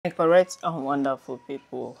Correct and wonderful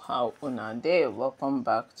people, how una dey? Welcome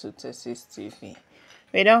back to Texas TV.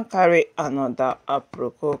 We don't carry another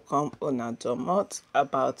aproko come una domot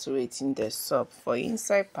about wetin dey sup for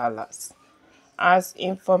inside palace. As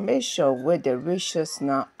information wey dey reach us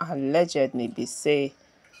now allegedly be say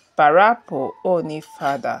Parapo Ooni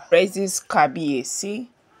father praises Kabiyesi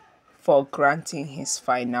for granting his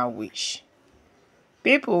final wish.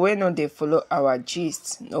 People wey no dey follow our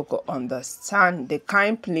gist no go understand the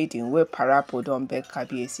kind pleading wey Parapo don beg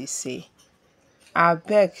Kabiyesi say,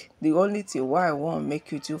 abeg, the only thing wey I wan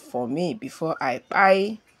make you do for me before I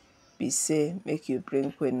kpai be say make you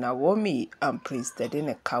bring Queen Naomi and Prince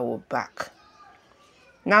Tadenikawo back.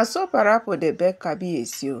 Na so Parapo dey beg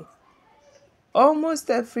Kabiyesi o, almost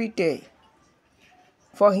every day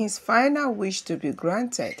for his final wish to be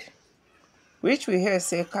granted. Which we hear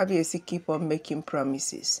say Kabiyesi keep on making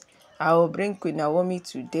promises. I will bring Queen Naomi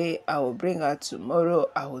today, I will bring her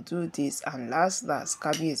tomorrow, I will do this, and last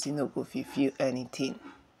Kabiyesi no go fulfill anything.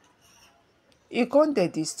 E come dey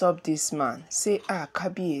disturb this man, say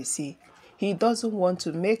Kabiyesi, he doesn't want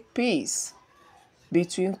to make peace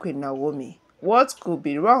between Queen Naomi. What could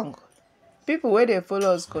be wrong? People wey dey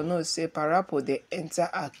follow us go know say Parapo dey enter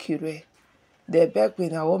Akure. Dey beg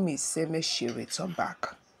Queen Naomi say make she return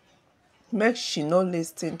back. Make she no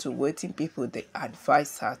lis ten to wetin people dey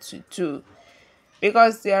advise her to do,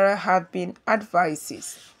 because there have been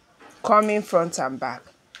advices coming front and back.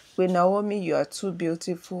 Queen Naomi, you are too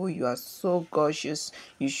beautiful, you are so gorgeous,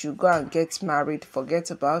 you should go and get married,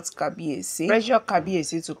 forget about Kabiyesi. Pressure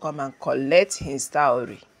Kabiyesi to come and collect his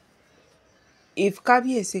dowry. If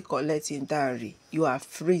Kabiyesi collect him dowry, you are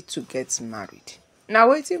free to get married. Na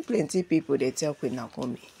wetin plenty people dey tell Queen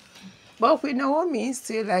Naomi. But Queen Naomi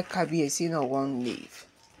still like Kabiyesi no wan leave.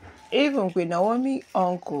 Even Queen Naomi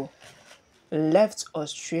uncle left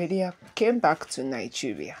Australia, came back to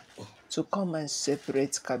Nigeria to come and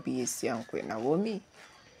separate Kabiyesi and Queen Naomi.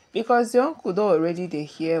 Because the uncle don already dey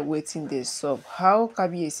hear wetin dey sup, how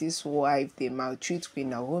Kabiyesi's wife dey maltreat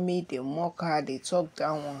Queen Naomi, dey mock her, dey talk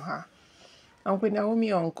down on her. And Queen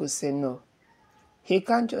Naomi uncle say no, he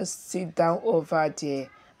can't just sit down over there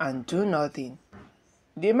and do nothing.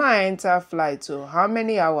 The man enter flight to how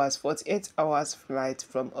many hours? 48 hours flight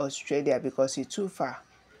from Australia because it's too far.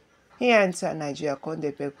 He enter Nigeria, come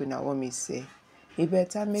dey beg Queen Naomi say, he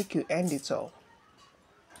better make you end it all.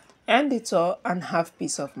 End it all and have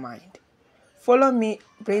peace of mind. Follow me,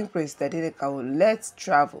 bring Prince Tadenikawo, let's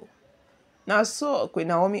travel. Now so Queen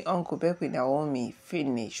Naomi uncle beg Queen Naomi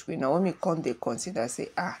finish. Queen Naomi come dey consider say,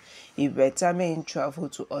 he better make him travel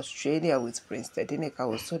to Australia with Prince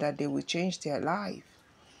Tadenikawo so that they will change their life.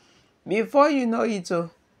 Before you know it,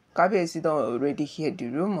 Kabiyesi don already hear the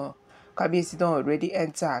rumor. Kabiyesi don already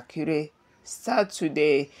enter Akure. Start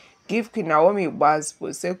today, give Queen Naomi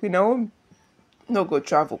gbaspo. Say Queen Naomi no go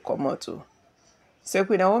travel comot o. Say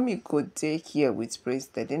Queen Naomi go dey here with Prince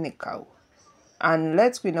Tadenikawo. And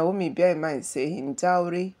let Queen Naomi bear in mind say him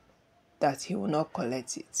dowry that he will not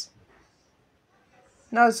collect it.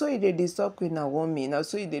 Now so e dey disturb Queen Naomi, now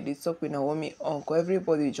so e dey disturb Queen Naomi uncle.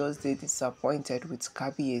 Everybody just dey disappointed with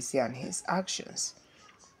Kabiyesi and his actions.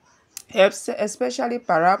 Especially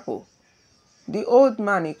Parapo. The old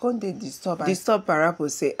man, he come dey disturb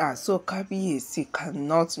Parapo say, so Kabiyesi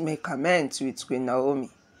cannot make amends with Queen Naomi.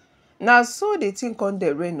 Now so the thing come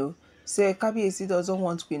dey rain o. Say Kabiyesi doesn't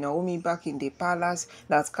want Queen Naomi back in the palace,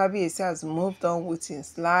 that Kabiyesi has moved on with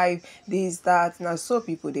his life, this, that. Now so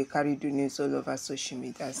people they carry the news all over social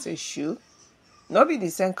media. Say sure, no be the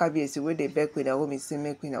same Kabiyesi wey dey beg Queen Naomi say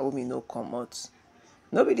make Queen Naomi no comot.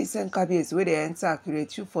 No be the same Kabiyesi wey dey enter Akure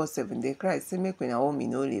 247 dey cry say make Queen Naomi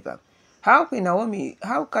no leave am. How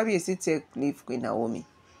Kabiyesi take leave Queen Naomi?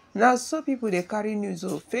 Now so people they carry news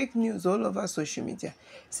or fake news all over social media.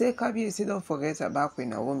 Say Kabiyesi don't forget about Queen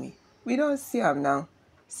Naomi. We don't see am now.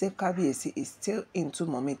 Say Kabiyesi is still into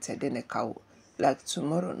Mummy Tadenikawo like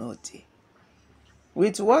tomorrow no day.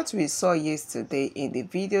 With what we saw yesterday in the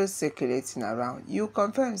video circulating around, you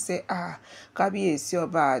confirm say Kabiyesi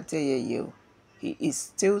Oba Adeyeye, he is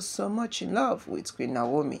still so much in love with Queen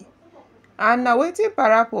Naomi. And now wetin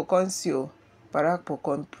Parapo come see o, Parapo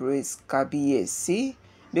come praise Kabiyesi,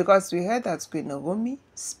 because we heard that Queen Naomi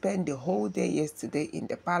spent the whole day yesterday in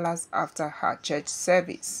the palace after her church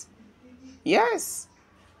service. Yes,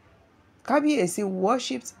 Kabiyesi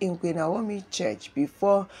worshipped in Queen Naomi church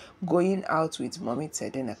before going out with Mummy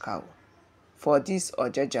Tadenikawo for this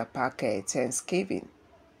Ojaja Park Thanksgiving.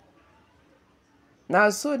 Now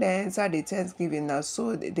so they enter the Thanksgiving, now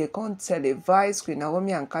so they can't televise Queen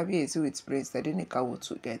Naomi and Kabiyesi with Prince Tadenikawo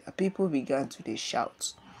together. People began to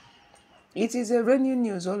shout. It is a raining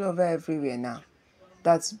news all over everywhere now.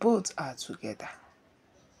 that both are together.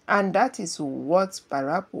 And that is what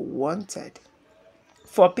Parapo wanted.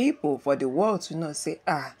 For people, for the world to know, say,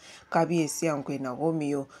 Kabiyesi and Queen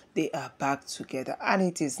Naomi, they are back together. And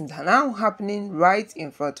it is now happening right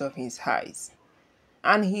in front of his eyes.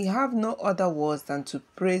 And he have no other words than to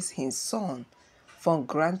praise his son for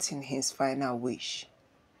granting his final wish.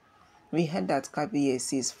 We heard that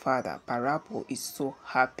Kabiyesi's father, Parapo, is so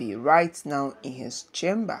happy right now in his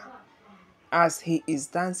chamber as he is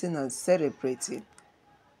dancing and celebrating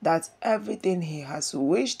that everything he has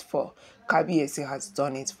wished for, Kabiyesi has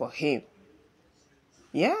done it for him.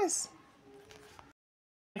 Yes.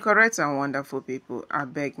 Correct and wonderful people, I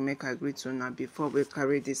beg make I greet una before we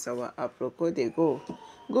carry this our aproko dey go.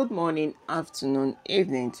 Good morning, afternoon,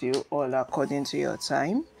 evening to you all according to your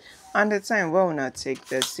time and the time wey una take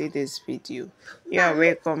to see this video. Yeah,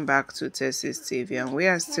 welcome back to Texas TV and we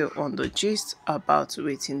are still on the gist about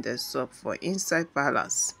wetin dey sup for inside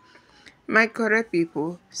palace. My correct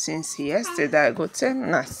people, since yesterday I go tell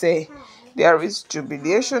una say there is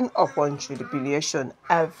jubilation upon jubilation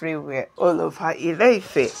everywhere, all over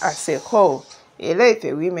Ile-Ife as a whole.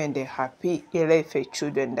 Ile-Ife women they happy, Ile-Ife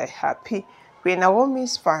children they happy. Queen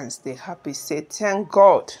Naomi's fans they happy, say thank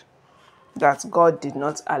God that God did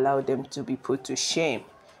not allow them to be put to shame.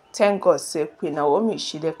 Thank God say Queen Naomi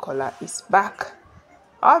silekunola is back.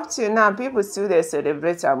 Up till now, people still they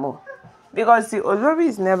celebrate her more. Because the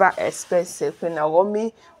Oloris never expect Queen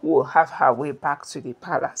Naomi will have her way back to the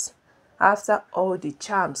palace after all the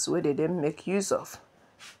charms where they didn't make use of.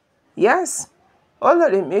 Yes,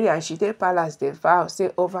 olori Mariam she dey palace dey vow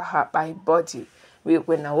say over her by body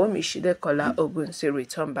when Naomi she dey call her ogwunwsi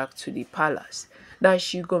return back to the palace, that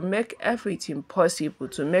she go make everything possible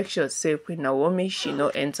to make sure say Queen Naomi she no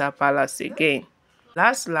enter palace again.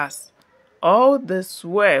 Last, all the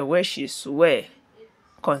swear where she swear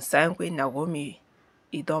concern Queen Naomi,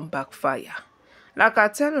 it don't backfire. Like I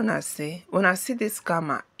tell una say, when I see this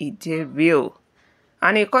karma, it dey real.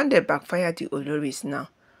 And it can't backfire the Oloris now.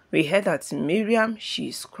 We heard that Mariam, she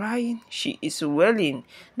is crying, she is wailing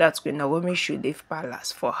that Queen Naomi should leave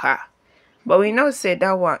palace for her. But we know say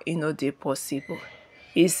that one is not dey possible.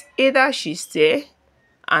 It's either she stay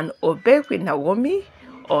and obey Queen Naomi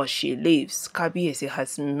or she leaves. Kabiyesi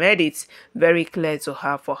has made it very clear to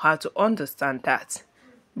her for her to understand that.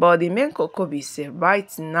 But the main koko be say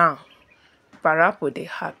right now, Parapo dey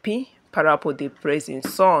happy, Parapo dey praise him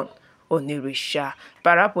son, Oonirisha.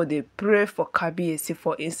 Parapo dey pray for Kabiyesi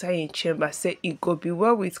for inside him chamber, say it go be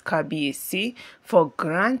well with Kabiyesi for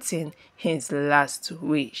granting his last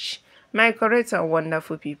wish. My correct and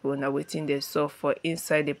wonderful people, now waiting they saw for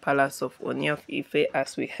inside the palace of Oonioffife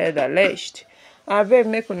as we heard alleged. Abeg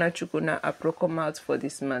make una chukuna aproko mouth for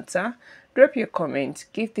this matter. Drop your comment,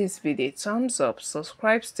 give this video a thumbs up,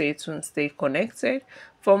 subscribe, stay tuned, stay connected.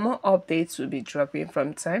 For more updates will be dropping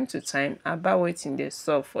from time to time about wetin dey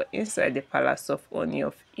sup for inside the palace of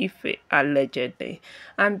Oonioffife allegedly.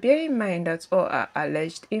 And bear in mind that all our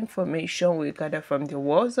alleged information we gather from the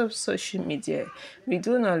walls of social media. We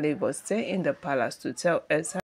do not live or stay in the palace to tell us